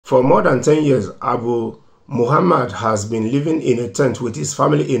For more than 10 years, Abu Muhammad has been living in a tent with his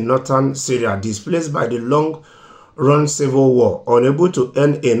family in northern Syria, displaced by the long-run civil war, unable to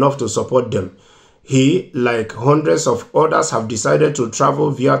earn enough to support them. He, like hundreds of others, have decided to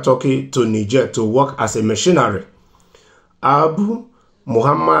travel via Turkey to Niger to work as a mercenary. Abu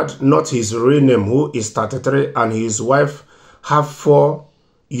Muhammad, not his real name, who is 33, and his wife have 4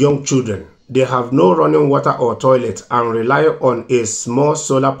 young children. They have no running water or toilet and rely on a small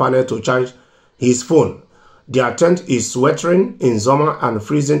solar panel to charge his phone. Their tent is sweltering in summer and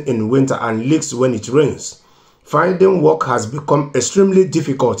freezing in winter and leaks when it rains. Finding work has become extremely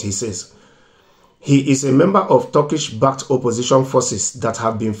difficult, he says. He is a member of Turkish-backed opposition forces that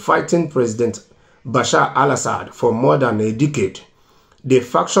have been fighting President Bashar al-Assad for more than a decade. The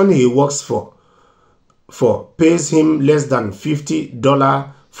faction he works for pays him less than $50,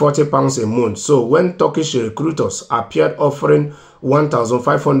 £40 a month. So when Turkish recruiters appeared offering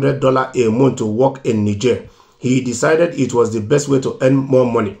 $1,500 a month to work in Niger, he decided it was the best way to earn more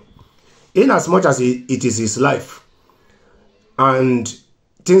money. In as much as it is his life and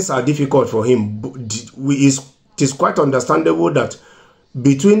things are difficult for him, it is quite understandable that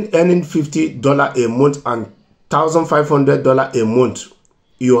between earning $50 a month and $1,500 a month,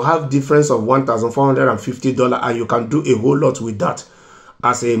 you have difference of $1,450 and you can do a whole lot with that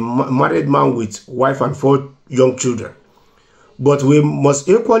as a married man with wife and 4 young children. But we must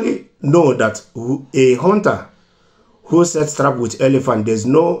equally know that a hunter who sets trap with elephant, there's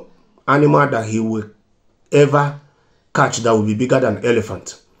no animal that he will ever catch that will be bigger than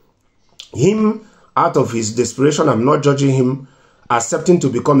elephant. Him, out of his desperation, I'm not judging him, accepting to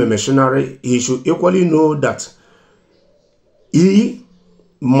become a mercenary, he should equally know that he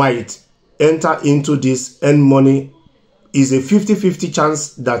might enter into this, earn money. Is a 50-50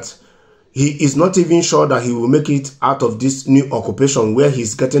 chance that he is not even sure that he will make it out of this new occupation where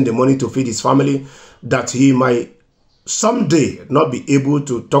he's getting the money to feed his family, that he might someday not be able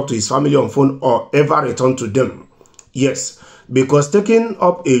to talk to his family on phone or ever return to them. Yes, because taking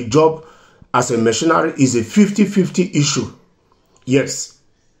up a job as a mercenary is a 50-50 issue. Yes,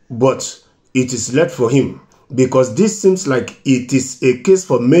 but it is left for him, because this seems like it is a case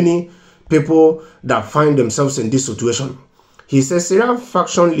for many people that find themselves in this situation. He says Syrian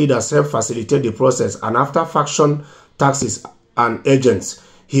faction leaders help facilitate the process, and after faction taxes and agents,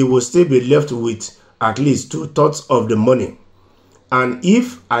 he will still be left with at least 2/3 of the money. And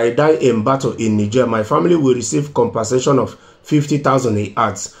if I die in battle in Niger, my family will receive compensation of 50,000, he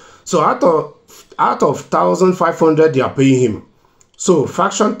adds. So out of 1,500 they are paying him. So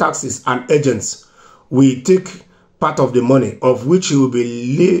faction taxes and agents will take part of the money, of which he will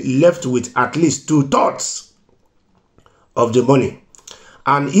be left with at least 2/3 of the money.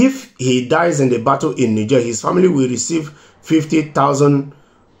 And if he dies in the battle in Niger, his family will receive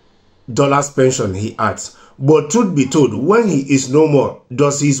 $50,000 pension, he adds. But truth be told, when he is no more,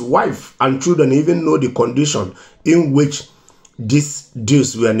 does his wife and children even know the condition in which these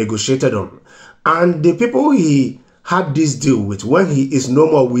deals were negotiated on? And the people he had this deal with, when he is no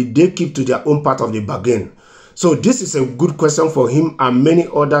more, will they keep to their own part of the bargain? So this is a good question for him and many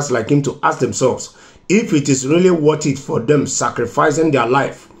others like him to ask themselves, if it is really worth it for them sacrificing their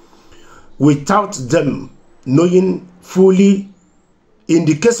life without them knowing fully, in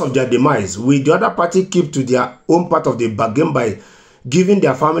the case of their demise, will the other party keep to their own part of the bargain by giving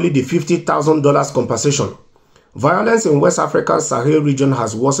their family the $50,000 compensation? Violence in West Africa's Sahel region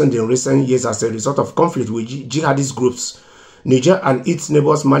has worsened in recent years as a result of conflict with jihadist groups. Niger and its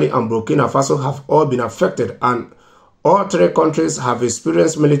neighbors Mali and Burkina Faso have all been affected, and all 3 countries have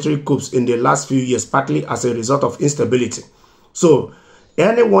experienced military coups in the last few years, partly as a result of instability. So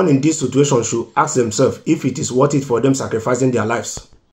anyone in this situation should ask themselves if it is worth it for them sacrificing their lives.